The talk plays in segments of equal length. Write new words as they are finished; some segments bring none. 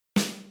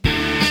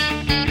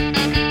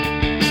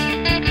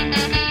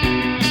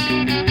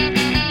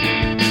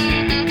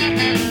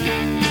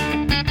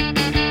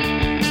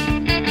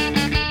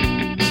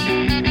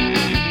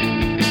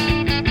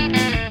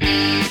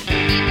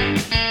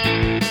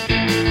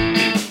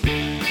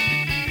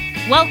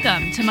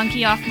Welcome to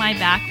Monkey Off My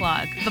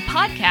Backlog, the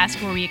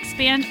podcast where we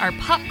expand our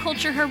pop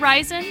culture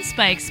horizons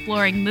by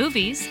exploring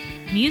movies,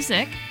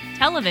 music,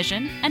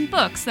 television, and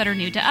books that are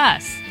new to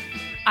us.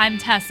 I'm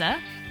Tessa.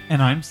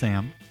 And I'm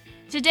Sam.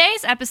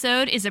 Today's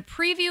episode is a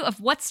preview of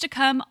what's to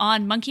come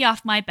on Monkey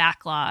Off My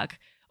Backlog,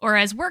 or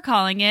as we're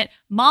calling it,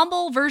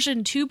 Momble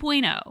version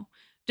 2.0.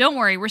 Don't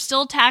worry, we're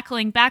still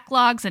tackling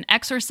backlogs and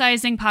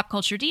exorcising pop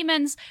culture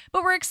demons,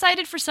 but we're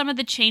excited for some of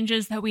the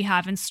changes that we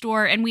have in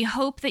store, and we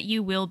hope that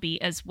you will be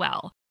as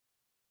well.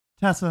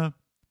 Tessa,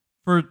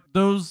 for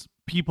those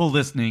people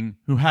listening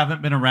who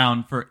haven't been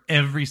around for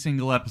every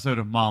single episode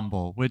of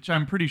Momble, which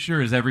I'm pretty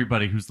sure is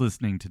everybody who's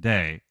listening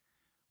today,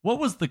 what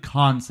was the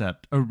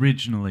concept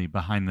originally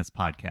behind this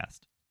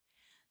podcast?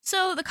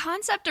 So the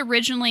concept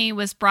originally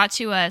was brought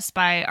to us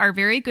by our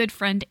very good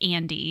friend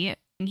Andy.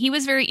 He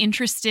was very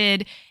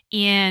interested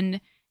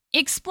in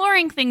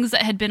exploring things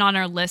that had been on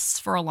our lists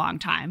for a long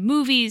time.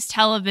 Movies,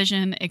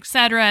 television,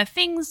 etc.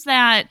 Things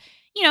that,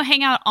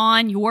 hang out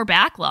on your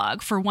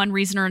backlog for one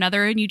reason or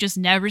another, and you just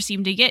never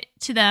seem to get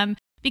to them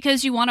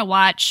because you want to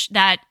watch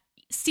that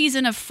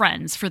season of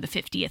Friends for the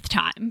 50th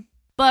time.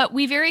 But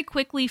we very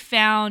quickly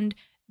found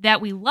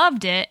that we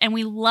loved it, and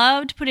we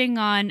loved putting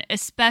on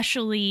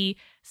especially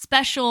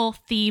special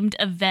themed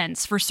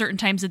events for certain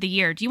times of the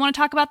year. Do you want to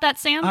talk about that,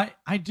 Sam?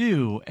 I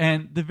do.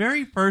 And the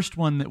very first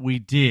one that we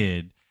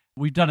did,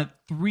 we've done it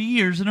 3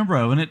 years in a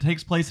row, and it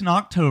takes place in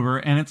October,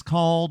 and it's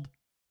called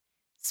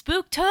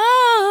Spooktober.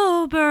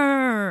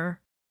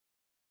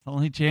 It's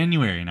only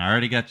January, and I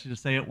already got you to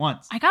say it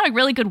once. I got a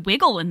really good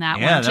wiggle in that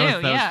one, too.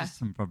 That was just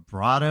some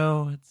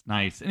vibrato. It's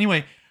nice.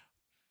 Anyway,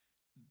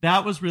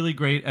 that was really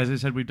great. As I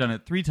said, we've done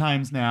it 3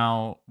 times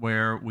now,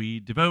 where we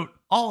devote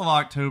all of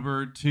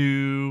October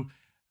to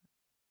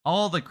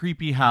all the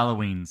creepy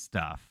Halloween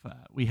stuff.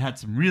 We had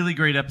some really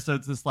great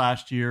episodes this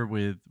last year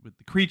with the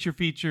creature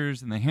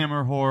features and the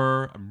Hammer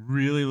horror. I'm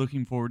really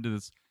looking forward to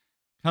this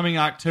coming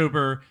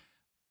October.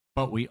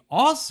 But we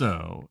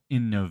also,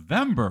 in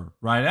November,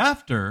 right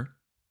after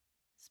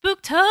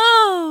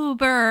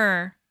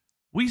Spooktober,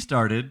 we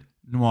started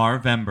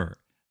Noirvember.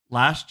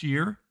 Last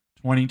year,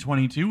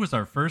 2022 was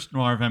our first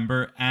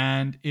Noirvember,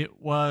 and it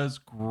was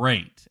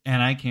great.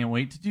 And I can't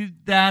wait to do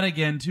that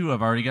again, too.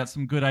 I've already got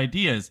some good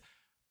ideas.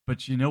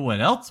 But you know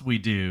what else we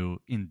do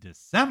in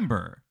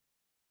December?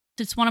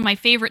 It's one of my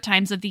favorite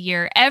times of the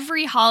year.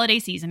 Every holiday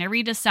season,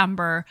 every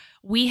December,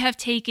 we have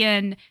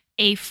taken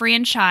a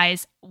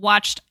franchise,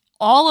 watched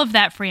all of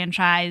that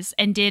franchise,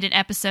 and did an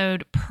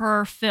episode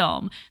per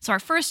film. So our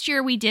first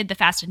year, we did the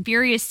Fast and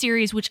Furious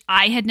series, which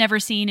I had never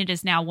seen. It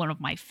is now one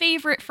of my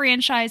favorite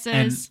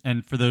franchises.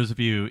 And for those of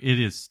you, it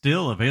is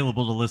still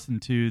available to listen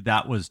to.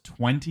 That was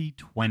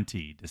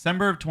 2020,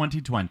 December of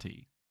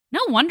 2020. No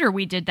wonder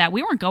we did that.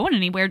 We weren't going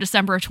anywhere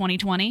December of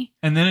 2020.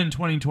 And then in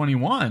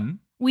 2021,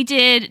 we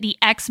did the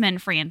X-Men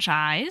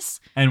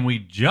franchise. And we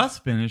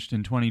just finished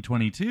in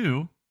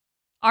 2022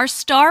 our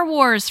Star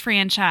Wars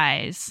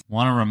franchise.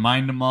 Want to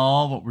remind them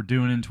all what we're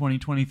doing in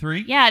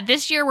 2023? Yeah,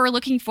 this year we're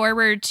looking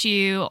forward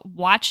to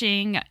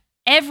watching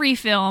every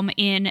film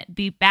in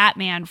the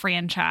Batman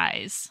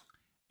franchise.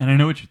 And I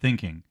know what you're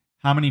thinking.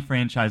 How many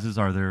franchises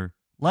are there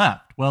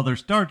left? Well, there's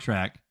Star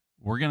Trek.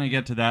 We're going to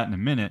get to that in a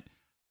minute.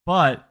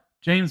 But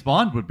James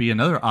Bond would be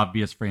another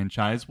obvious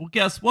franchise. Well,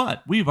 guess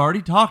what? We've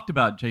already talked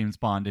about James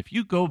Bond. If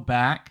you go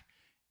back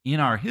in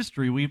our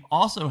history, we've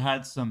also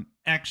had some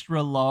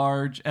extra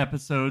large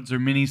episodes or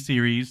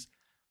miniseries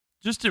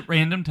just at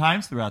random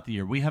times throughout the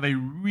year. We have a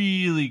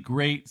really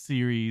great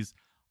series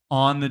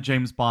on the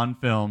James Bond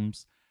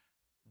films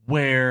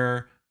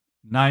where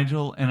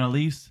Nigel and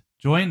Elise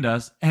joined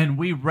us, and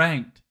we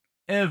ranked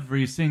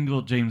every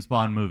single James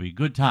Bond movie.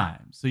 Good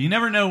times. So you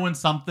never know when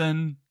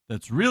something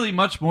that's really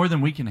much more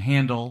than we can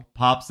handle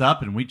pops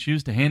up, and we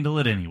choose to handle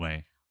it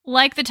anyway.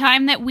 Like the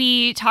time that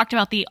we talked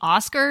about the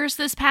Oscars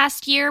this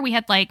past year, we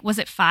had was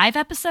it 5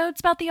 episodes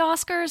about the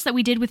Oscars that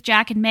we did with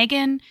Jack and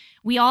Megan?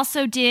 We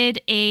also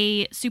did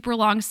a super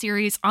long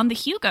series on the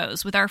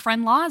Hugos with our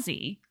friend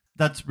Lozzie.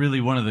 That's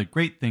really one of the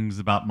great things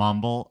about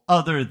Momble,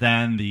 other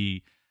than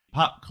the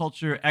pop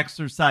culture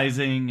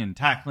exercising and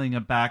tackling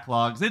of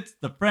backlogs. It's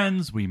the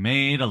friends we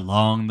made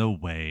along the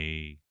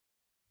way.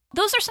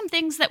 Those are some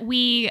things that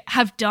we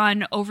have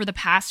done over the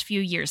past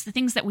few years, the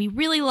things that we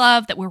really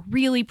love, that we're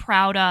really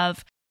proud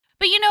of.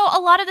 But, a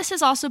lot of this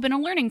has also been a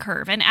learning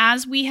curve. And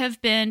as we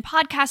have been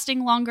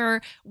podcasting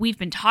longer, we've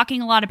been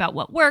talking a lot about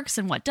what works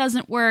and what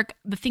doesn't work,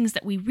 the things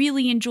that we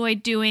really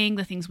enjoyed doing,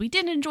 the things we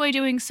didn't enjoy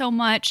doing so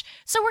much.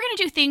 So we're going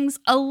to do things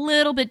a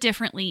little bit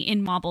differently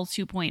in Momble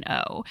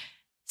 2.0.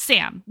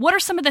 Sam, what are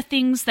some of the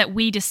things that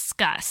we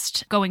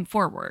discussed going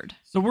forward?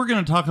 So we're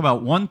going to talk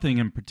about one thing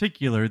in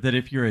particular that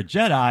if you're a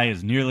Jedi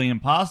is nearly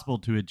impossible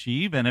to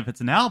achieve, and if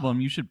it's an album,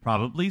 you should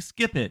probably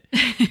skip it.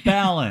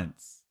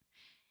 Balance.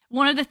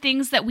 One of the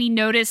things that we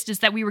noticed is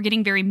that we were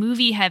getting very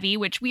movie heavy,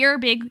 which we are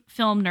big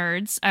film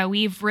nerds.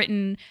 We've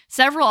written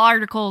several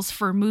articles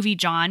for Movie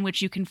John,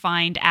 which you can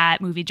find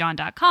at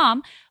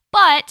moviejohn.com.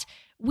 But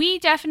we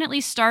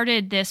definitely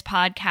started this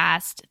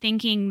podcast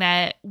thinking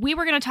that we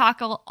were going to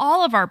tackle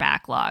all of our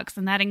backlogs,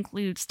 and that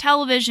includes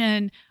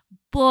television,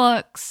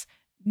 books,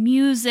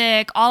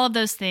 music, all of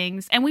those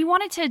things. And we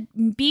wanted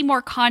to be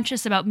more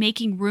conscious about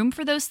making room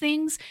for those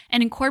things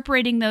and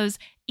incorporating those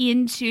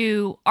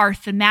into our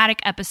thematic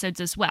episodes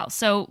as well.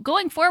 So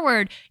going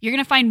forward, you're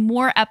going to find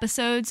more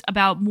episodes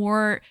about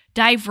more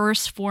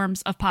diverse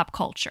forms of pop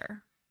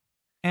culture.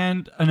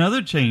 And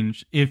another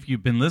change, if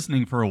you've been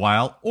listening for a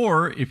while,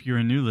 or if you're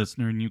a new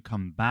listener and you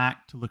come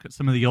back to look at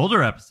some of the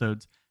older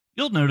episodes,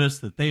 you'll notice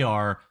that they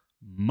are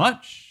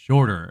much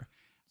shorter.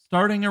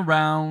 Starting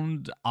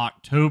around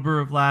October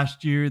of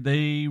last year,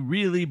 they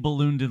really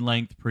ballooned in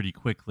length pretty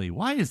quickly.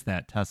 Why is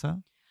that,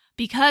 Tessa?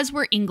 Because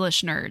we're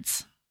English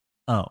nerds.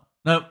 Oh,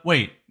 no,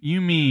 wait, you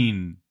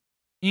mean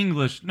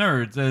English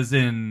nerds as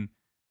in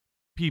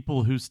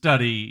people who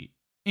study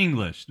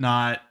English,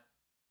 not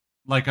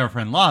like our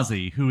friend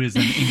Lozzie, who is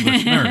an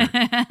English nerd.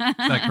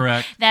 Is that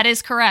correct? That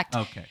is correct.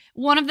 Okay.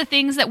 One of the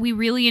things that we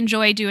really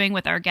enjoy doing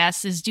with our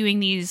guests is doing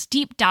these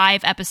deep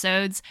dive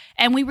episodes.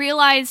 And we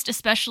realized,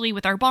 especially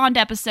with our Bond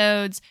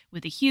episodes,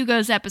 with the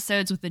Hugo's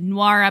episodes, with the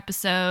Noir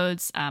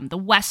episodes, the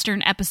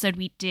Western episode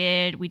we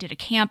did a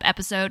camp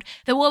episode,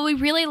 that what we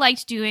really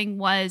liked doing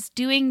was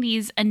doing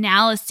these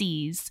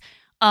analyses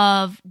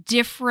of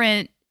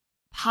different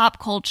pop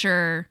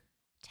culture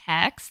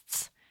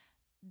texts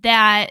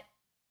that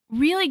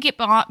really get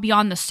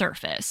beyond the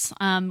surface.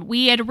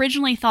 We had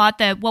originally thought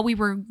that what we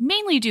were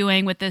mainly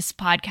doing with this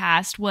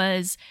podcast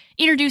was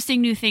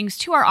introducing new things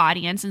to our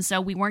audience, and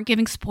so we weren't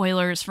giving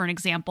spoilers, for an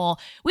example.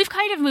 We've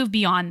kind of moved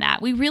beyond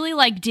that. We really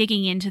like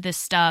digging into this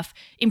stuff,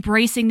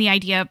 embracing the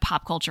idea of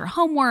pop culture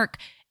homework,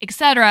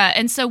 etc.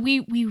 And so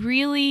we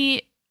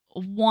really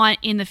want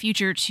in the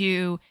future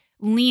to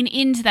lean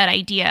into that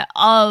idea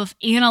of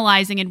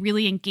analyzing and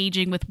really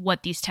engaging with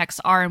what these texts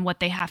are and what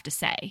they have to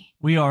say.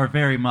 We are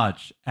very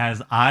much,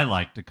 as I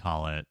like to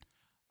call it,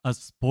 a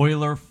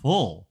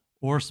spoiler-full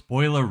or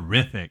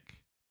spoilerific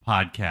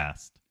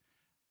podcast.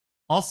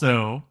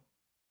 Also,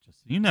 just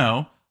so you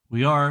know,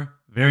 we are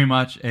very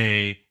much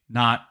a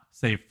not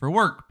safe for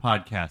work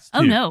podcast, too.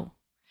 Oh, no.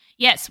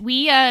 Yes,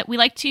 we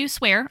like to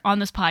swear on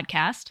this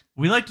podcast.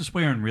 We like to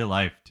swear in real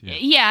life, too.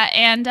 Yeah,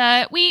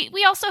 and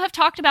we also have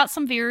talked about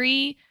some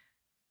very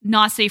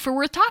not safe for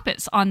work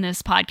topics on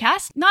this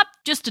podcast, not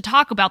just to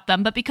talk about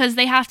them, but because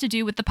they have to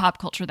do with the pop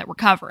culture that we're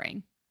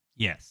covering.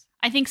 Yes.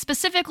 I think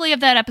specifically of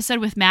that episode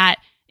with Matt,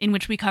 in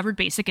which we covered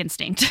Basic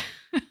Instinct.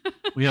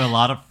 We have a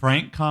lot of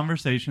frank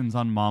conversations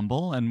on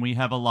Mumble, and we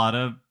have a lot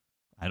of,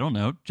 I don't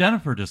know,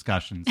 Jennifer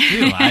discussions,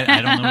 too.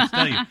 I don't know what to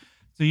tell you.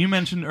 So you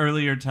mentioned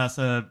earlier,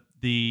 Tessa,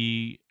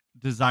 the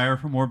desire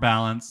for more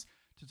balance,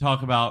 to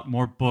talk about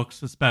more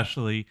books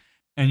especially,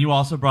 and you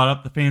also brought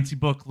up the fancy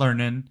book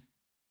learning.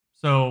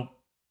 So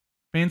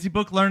fancy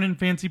book learning,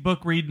 fancy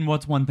book reading,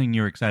 what's one thing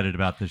you're excited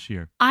about this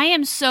year? I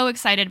am so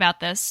excited about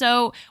this.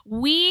 So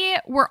we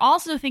were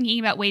also thinking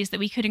about ways that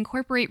we could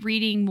incorporate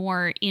reading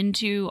more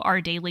into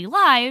our daily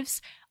lives.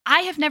 I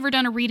have never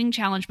done a reading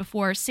challenge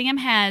before. Sam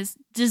has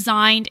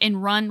designed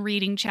and run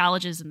reading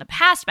challenges in the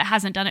past, but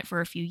hasn't done it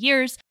for a few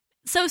years.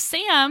 So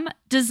Sam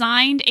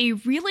designed a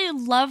really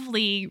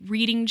lovely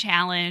reading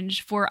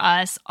challenge for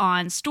us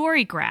on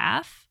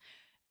Storygraph.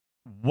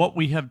 What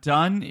we have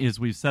done is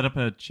we've set up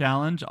a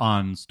challenge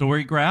on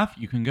Storygraph.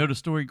 You can go to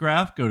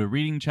Storygraph, go to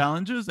Reading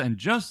Challenges, and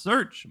just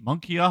search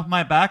Monkey Off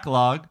My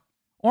Backlog,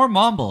 or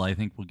Mumble, I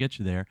think will get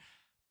you there.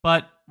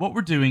 But what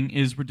we're doing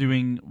is we're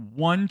doing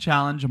one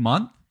challenge a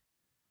month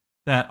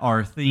that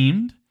are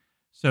themed.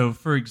 So,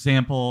 for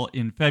example,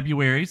 in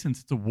February,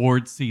 since it's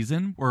awards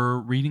season, we're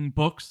reading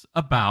books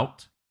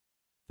about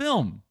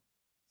film.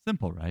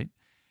 Simple, right?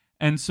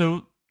 And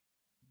so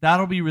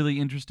that'll be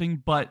really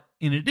interesting. But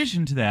in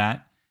addition to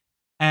that,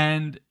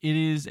 and it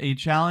is a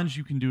challenge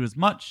you can do as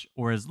much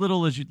or as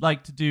little as you'd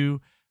like to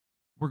do,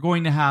 we're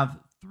going to have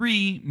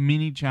 3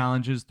 mini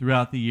challenges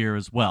throughout the year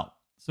as well.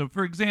 So,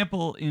 for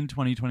example, in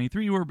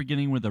 2023, we're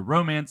beginning with a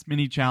romance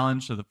mini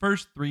challenge. So the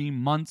first 3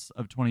 months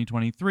of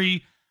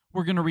 2023,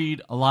 we're going to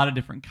read a lot of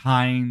different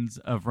kinds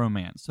of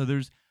romance. So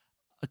there's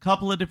a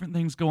couple of different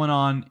things going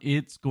on.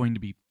 It's going to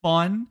be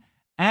fun.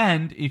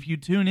 And if you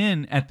tune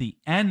in at the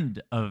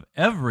end of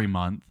every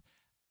month,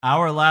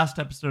 our last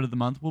episode of the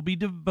month will be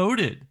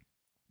devoted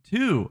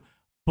to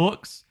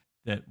books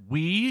that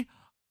we,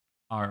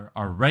 our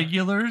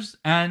regulars,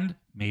 and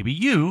maybe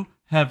you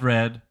have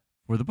read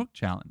for the book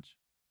challenge.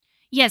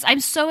 Yes, I'm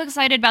so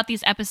excited about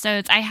these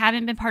episodes. I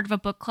haven't been part of a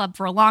book club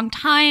for a long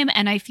time,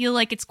 and I feel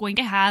like it's going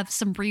to have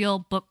some real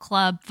book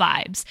club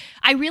vibes.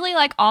 I really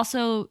like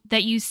also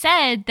that you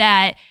said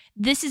that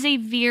this is a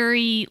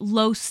very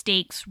low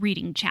stakes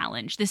reading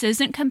challenge. This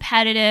isn't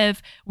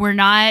competitive. We're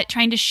not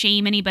trying to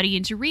shame anybody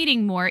into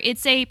reading more.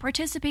 It's a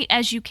participate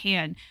as you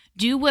can.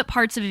 Do what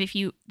parts of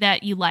it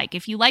that you like.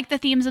 If you like the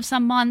themes of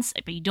some months,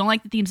 but you don't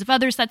like the themes of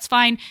others, that's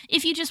fine.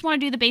 If you just want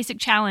to do the basic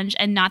challenge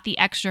and not the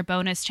extra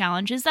bonus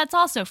challenges, that's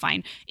also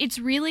fine. It's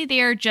really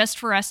there just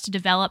for us to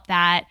develop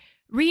that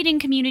reading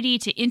community,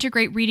 to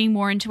integrate reading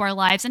more into our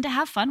lives, and to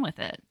have fun with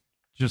it.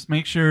 Just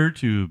make sure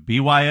to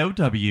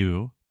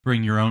BYOW,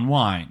 bring your own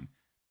wine.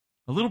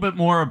 A little bit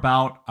more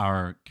about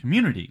our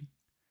community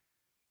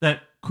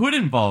that could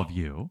involve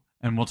you,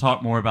 and we'll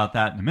talk more about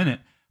that in a minute.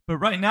 But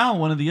right now,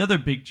 one of the other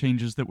big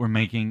changes that we're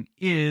making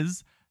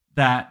is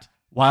that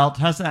while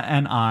Tessa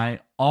and I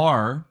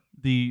are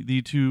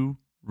the two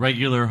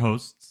regular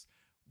hosts,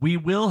 we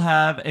will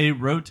have a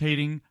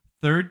rotating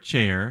third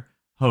chair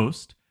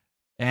host,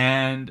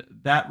 and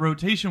that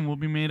rotation will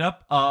be made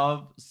up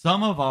of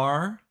some of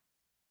our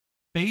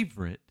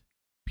favorite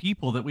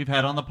people that we've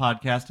had on the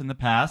podcast in the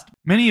past,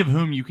 many of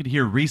whom you could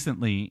hear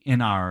recently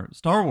in our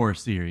Star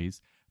Wars series.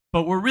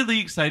 But we're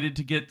really excited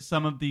to get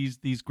some of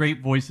these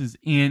great voices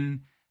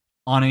in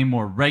on a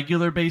more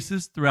regular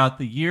basis throughout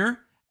the year,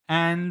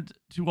 and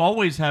to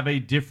always have a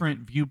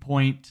different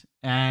viewpoint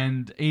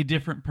and a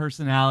different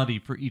personality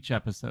for each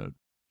episode.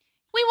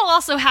 We will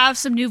also have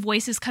some new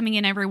voices coming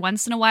in every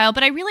once in a while,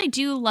 but I really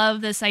do love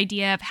this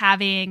idea of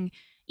having,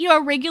 a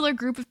regular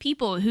group of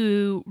people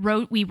who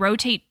we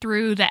rotate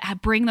through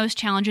that bring those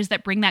challenges,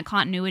 that bring that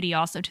continuity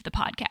also to the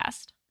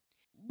podcast.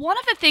 One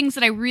of the things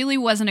that I really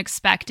wasn't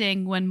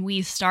expecting when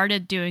we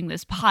started doing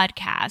this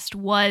podcast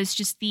was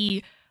just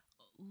the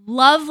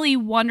lovely,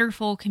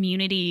 wonderful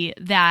community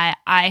that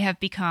I have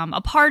become a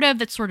part of,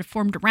 that's sort of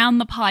formed around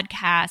the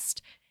podcast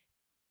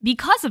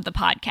because of the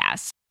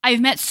podcast. I've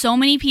met so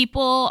many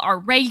people, our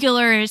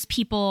regulars,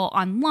 people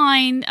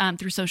online,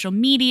 through social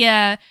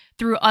media,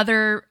 through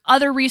other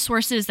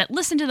resources that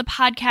listen to the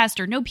podcast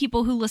or know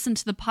people who listen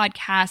to the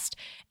podcast.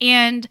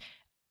 And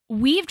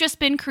we've just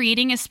been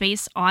creating a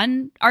space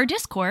on our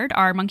Discord,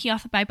 our Monkey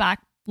Off the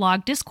Back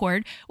blog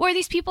Discord, where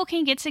these people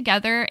can get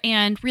together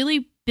and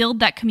really build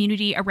that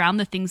community around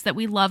the things that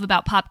we love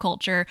about pop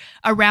culture,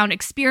 around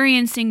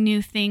experiencing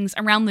new things,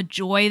 around the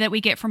joy that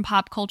we get from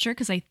pop culture,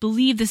 because I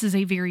believe this is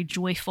a very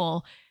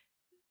joyful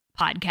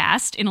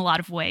podcast in a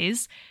lot of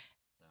ways.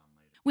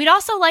 We'd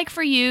also like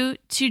for you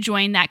to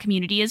join that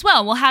community as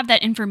well. We'll have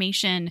that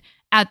information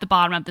at the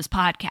bottom of this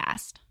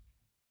podcast.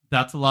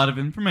 That's a lot of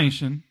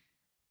information.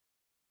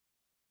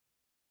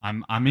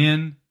 I'm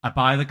in. I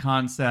buy the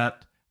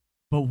concept.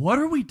 But what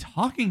are we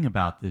talking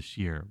about this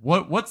year?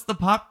 What's the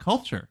pop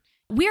culture?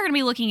 We're going to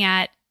be looking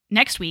at,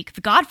 next week,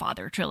 the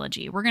Godfather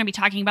trilogy. We're going to be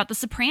talking about The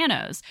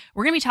Sopranos.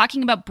 We're going to be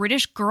talking about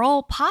British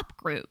girl pop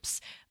groups,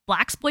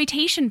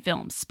 blaxploitation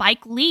films,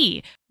 Spike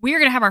Lee. We are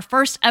going to have our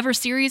first ever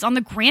series on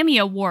the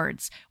Grammy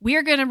Awards. We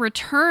are going to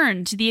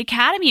return to the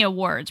Academy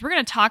Awards. We're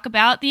going to talk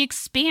about The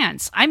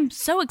Expanse. I'm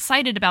so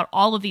excited about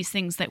all of these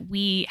things that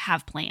we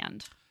have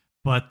planned.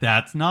 But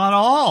that's not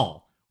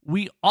all.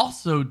 We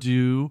also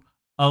do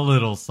a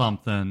little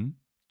something,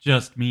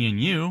 just me and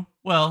you.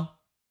 Well,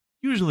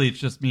 usually it's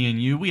just me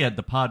and you. We had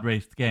the Pod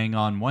Race gang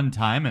on one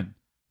time, and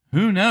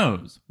who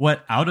knows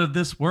what out of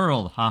this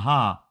world,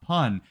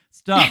 pun,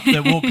 stuff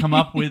that we'll come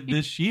up with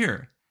this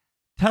year.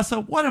 Tessa,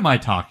 what am I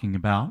talking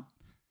about?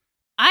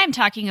 I'm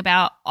talking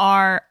about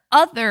our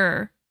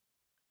other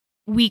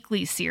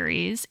weekly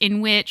series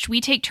in which we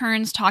take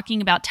turns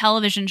talking about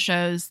television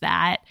shows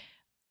that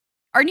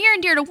are near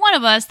and dear to one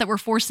of us that we're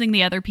forcing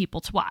the other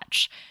people to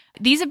watch.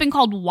 These have been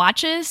called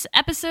Watches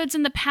episodes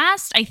in the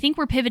past. I think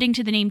we're pivoting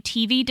to the name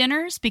TV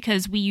Dinners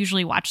because we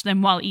usually watch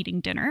them while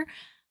eating dinner.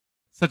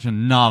 Such a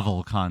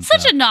novel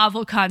concept. Such a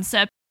novel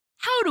concept.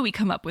 How do we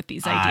come up with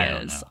these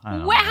ideas? I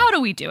don't know. How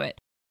do we do it?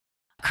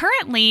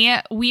 Currently,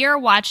 we are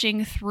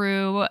watching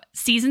through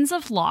seasons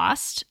of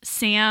Lost.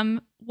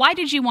 Sam, why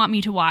did you want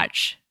me to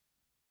watch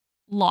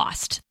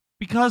Lost?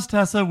 Because,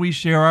 Tessa, we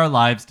share our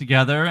lives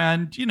together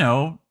and,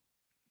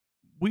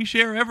 we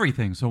share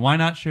everything. So why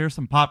not share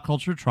some pop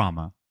culture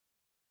trauma?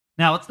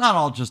 Now, it's not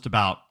all just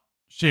about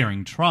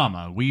sharing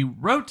trauma. We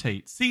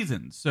rotate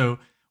seasons. So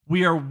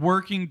we are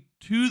working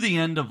to the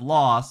end of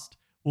Lost.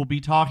 We'll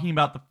be talking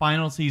about the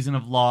final season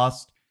of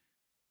Lost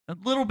a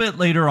little bit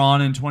later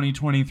on in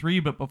 2023.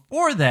 But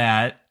before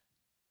that,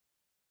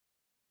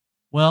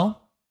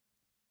 well,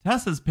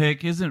 Tessa's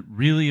pick isn't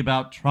really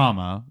about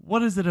trauma.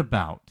 What is it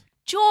about?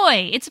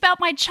 Joy. It's about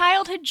my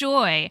childhood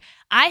joy.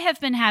 I have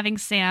been having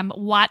Sam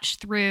watch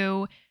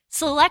through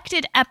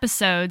selected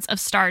episodes of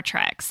Star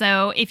Trek.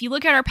 So if you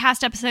look at our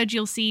past episodes,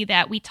 you'll see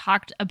that we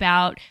talked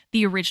about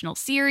the original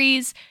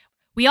series.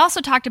 We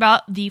also talked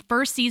about the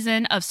first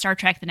season of Star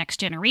Trek The Next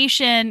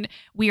Generation.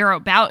 We are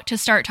about to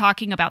start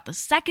talking about the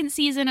second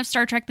season of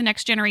Star Trek The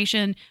Next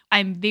Generation.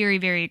 I'm very,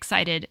 very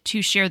excited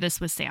to share this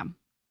with Sam.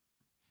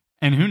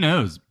 And who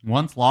knows,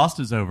 once Lost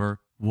is over,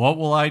 what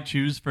will I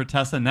choose for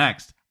Tessa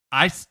next?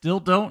 I still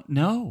don't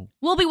know.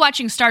 We'll be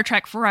watching Star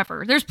Trek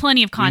forever. There's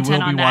plenty of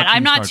content on that.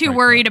 I'm not too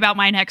worried about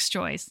my next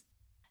choice.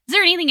 Is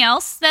there anything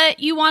else that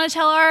you want to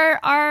tell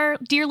our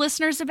dear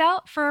listeners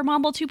about for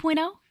Mambo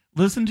 2.0?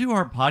 Listen to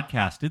our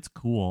podcast. It's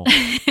cool.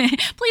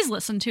 Please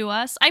listen to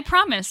us. I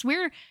promise.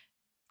 We're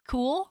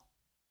cool.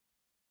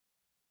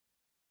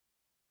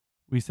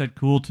 We said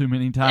cool too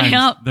many times.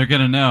 Yep. They're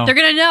going to know. They're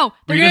going to know.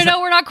 They're going to know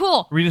we're not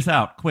cool. Read us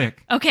out,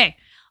 quick. Okay.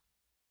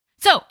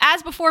 So,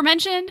 as before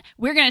mentioned,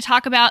 we're going to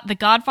talk about the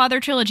Godfather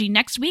trilogy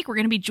next week. We're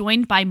going to be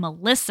joined by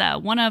Melissa,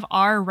 one of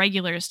our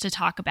regulars, to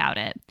talk about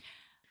it.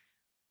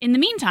 In the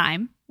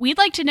meantime, we'd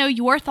like to know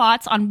your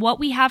thoughts on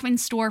what we have in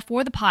store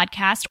for the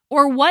podcast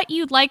or what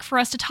you'd like for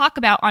us to talk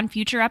about on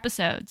future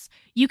episodes.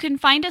 You can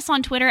find us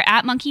on Twitter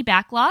at Monkey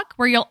Backlog,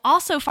 where you'll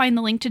also find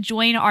the link to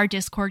join our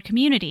Discord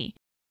community.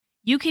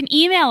 You can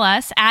email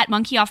us at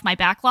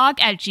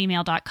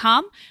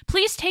monkeyoffmybacklog@gmail.com.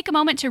 Please take a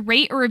moment to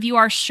rate or review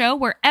our show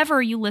wherever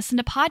you listen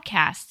to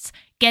podcasts.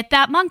 Get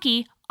that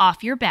monkey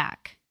off your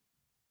back.